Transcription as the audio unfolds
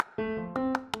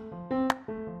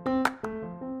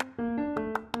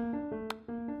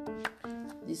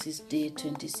This is day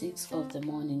 26 of the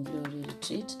Morning Glory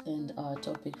Retreat, and our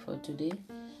topic for today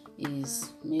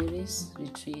is Mary's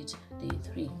Retreat, day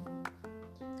 3.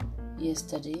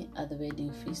 Yesterday, at the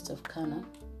wedding feast of Cana,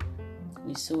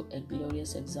 we saw a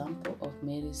glorious example of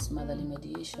Mary's motherly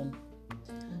mediation.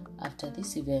 After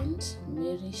this event,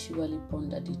 Mary surely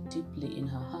pondered it deeply in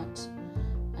her heart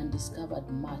and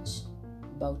discovered much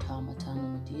about her maternal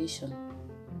mediation.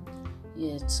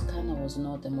 Yet, Cana was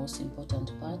not the most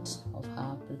important part of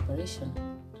her preparation,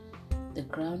 the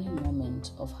crowning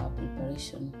moment of her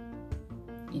preparation.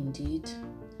 Indeed,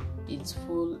 its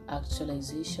full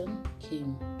actualization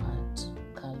came at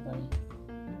Calvary.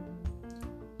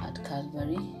 At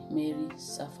Calvary, Mary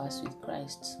suffers with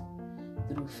Christ.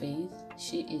 Through faith,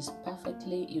 she is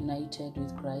perfectly united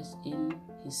with Christ in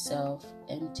his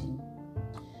self-emptying.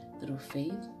 Through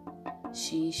faith,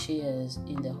 she shares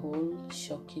in the whole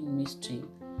shocking mystery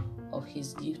of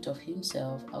his gift of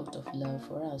himself out of love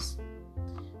for us.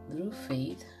 Through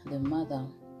faith, the mother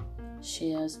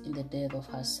shares in the death of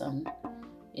her son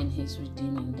in his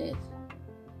redeeming death.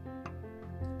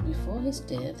 Before his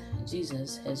death,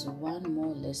 Jesus has one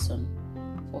more lesson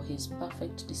for his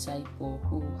perfect disciple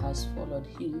who has followed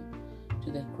him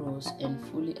to the cross and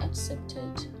fully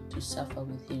accepted to suffer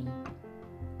with him.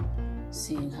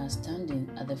 Seeing her standing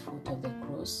at the foot of the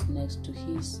cross next to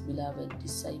his beloved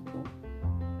disciple,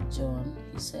 John,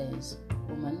 he says,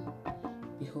 "Woman,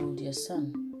 behold your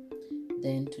son."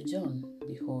 Then to John,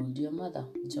 "Behold your mother."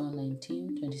 John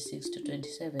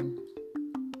 19:26-27.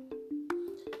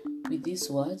 With these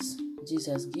words,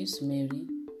 Jesus gives Mary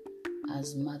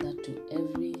as mother to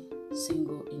every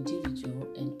single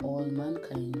individual and all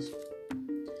mankind.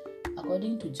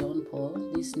 According to John Paul,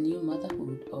 this new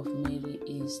motherhood of Mary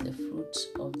is the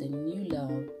fruit of the new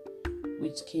love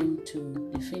which came to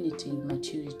definitive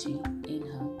maturity in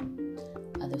her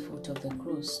at the foot of the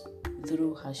cross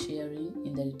through her sharing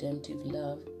in the redemptive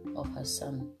love of her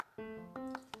son.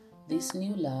 This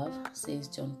new love, says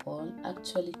John Paul,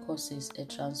 actually causes a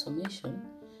transformation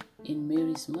in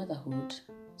Mary's motherhood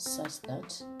such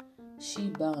that she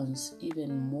burns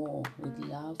even more with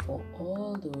love for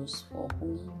all those for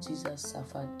whom Jesus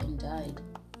suffered and died.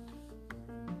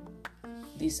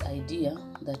 This idea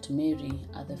that Mary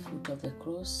at the foot of the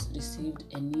cross received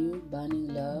a new burning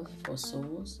love for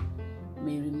souls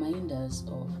may remind us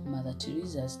of Mother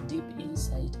Teresa's deep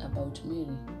insight about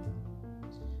Mary.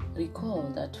 Recall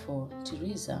that for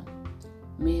Teresa,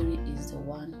 Mary is the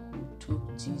one who took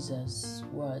Jesus'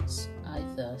 words, "I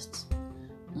thirst,"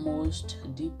 most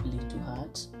deeply to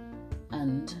heart,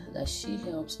 and that she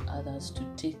helps others to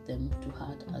take them to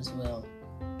heart as well.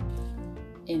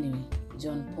 Anyway,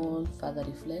 John Paul further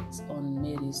reflects on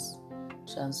Mary's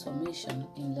transformation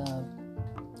in love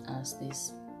as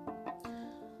this.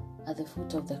 At the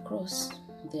foot of the cross,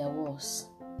 there was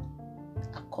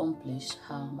accomplished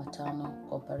her maternal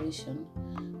cooperation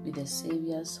with the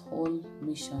Savior's whole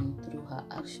mission through her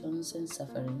actions and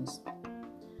sufferings.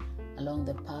 Along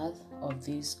the path of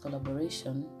this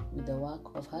collaboration with the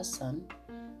work of her Son,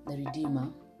 the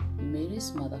Redeemer,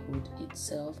 Mary's motherhood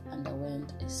itself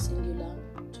underwent a singular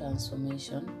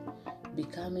transformation,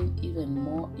 becoming even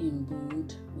more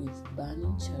imbued with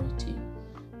burning charity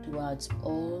towards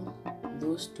all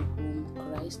those to whom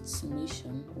Christ's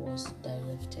mission was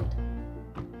directed.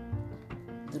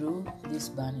 Through this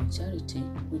burning charity,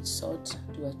 which sought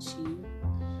to achieve,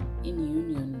 in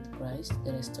union with Christ,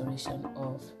 the restoration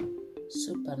of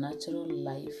supernatural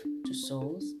life to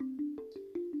souls,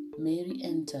 Mary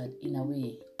entered in a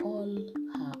way all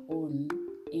her own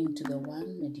into the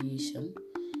one mediation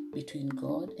between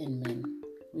God and men,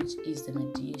 which is the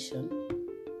mediation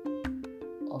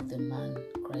of the man,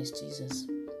 Christ Jesus.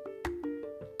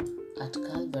 At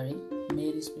Calvary,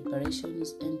 Mary's preparation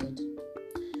is ended.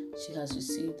 She has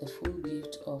received the full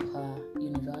gift of her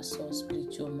universal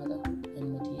spiritual motherhood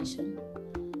and mediation,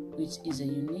 which is a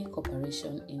unique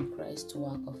operation in Christ's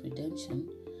work of redemption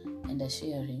and a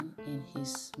sharing in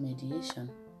his mediation.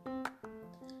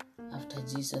 After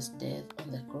Jesus' death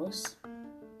on the cross,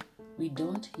 we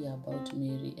don't hear about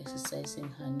Mary exercising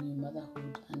her new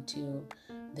motherhood until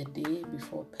the day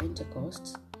before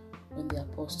Pentecost, when the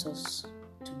apostles,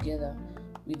 together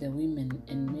with the women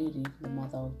and Mary, the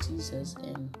mother of Jesus,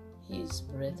 and his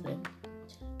brethren,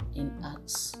 in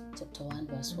Acts chapter 1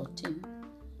 verse 14,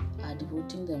 are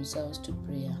devoting themselves to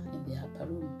prayer in the upper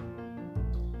room.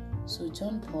 So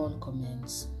John Paul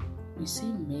comments, we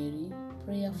see Mary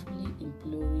prayerfully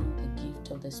imploring the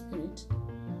gift of the Spirit,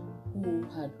 who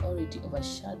had already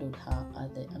overshadowed her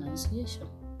at the Annunciation.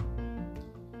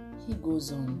 He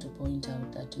goes on to point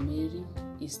out that Mary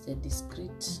is the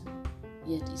discreet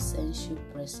yet essential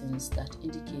presence that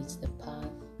indicates the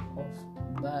path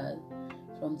of birth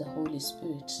from the Holy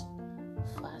Spirit,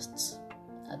 first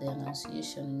at the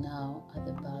Annunciation, now at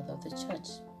the birth of the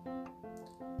Church.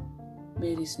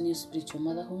 Mary's new spiritual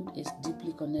motherhood is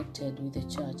deeply connected with the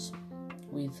Church.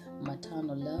 With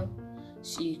maternal love,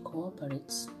 she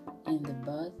cooperates in the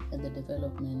birth and the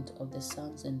development of the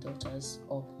sons and daughters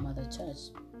of Mother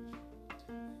Church.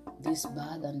 This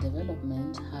birth and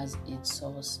development has its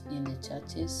source in the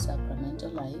Church's sacramental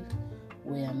life,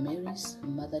 where Mary's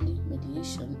motherly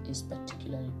mediation is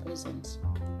particularly present.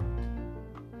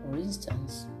 For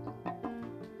instance,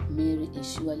 Mary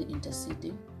is surely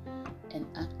interceding and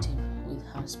active with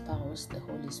her spouse, the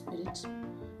Holy Spirit,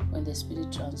 when the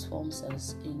Spirit transforms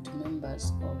us into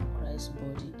members of Christ's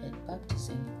body at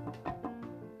baptism.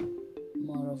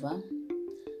 Moreover,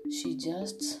 she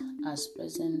just as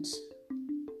present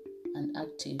and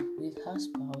active with her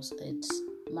spouse at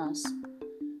Mass,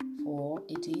 for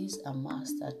it is a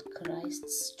Mass that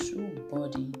Christ's true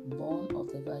body, born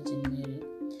of the Virgin Mary,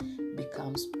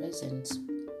 becomes present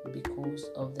because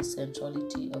of the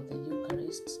centrality of the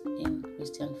Eucharist in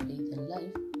Christian faith and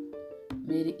life.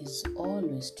 Mary is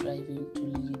always striving to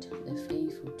lead the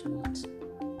faithful to it.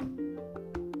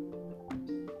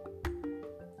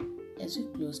 As we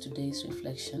close today's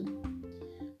reflection,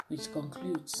 which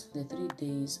concludes the 3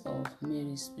 days of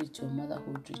Mary's Spiritual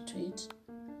Motherhood Retreat,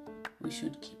 we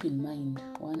should keep in mind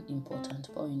one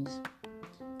important point.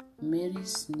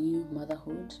 Mary's new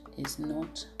motherhood is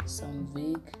not some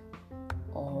vague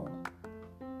or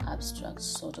abstract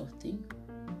sort of thing.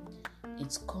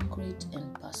 It's concrete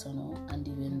and personal, and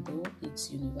even though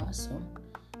it's universal,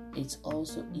 it's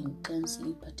also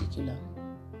intensely particular.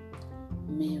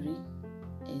 Mary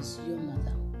is your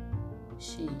mother.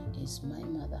 She is my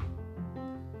mother.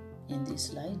 In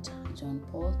this light, John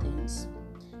Paul thinks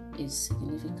it's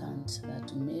significant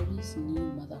that Mary's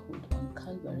new motherhood on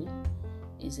Calvary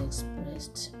is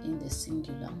expressed in the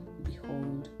singular,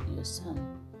 behold your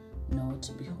son, not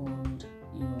behold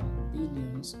your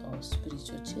billions of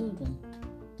spiritual children.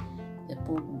 The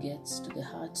Pope gets to the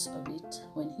heart of it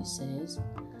when he says,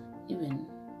 even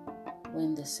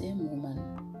when the same woman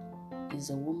is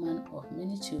a woman of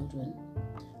many children,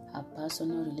 her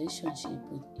personal relationship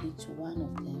with each one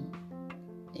of them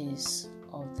is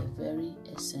of the very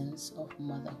essence of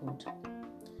motherhood.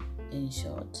 In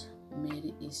short,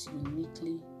 Mary is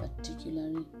uniquely,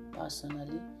 particularly,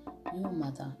 personally your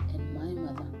mother and my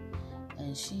mother,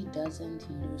 and she doesn't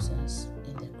lose us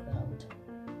in the crowd.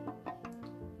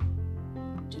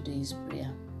 Today's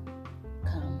prayer.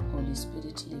 Come, Holy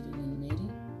Spirit living in Mary,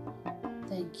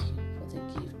 thank you for the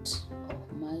gift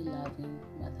of my loving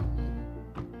Mother Mary.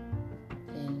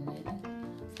 Hail Mary,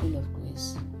 full of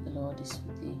grace, the Lord is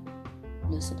with thee.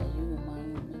 Blessed are you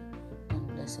among women, and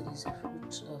blessed is the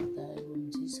fruit of thy womb,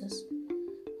 Jesus.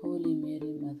 Holy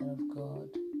Mary, Mother of God,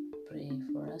 pray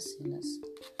for us sinners,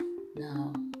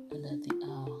 now and at the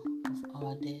hour of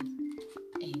our death.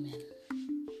 Amen.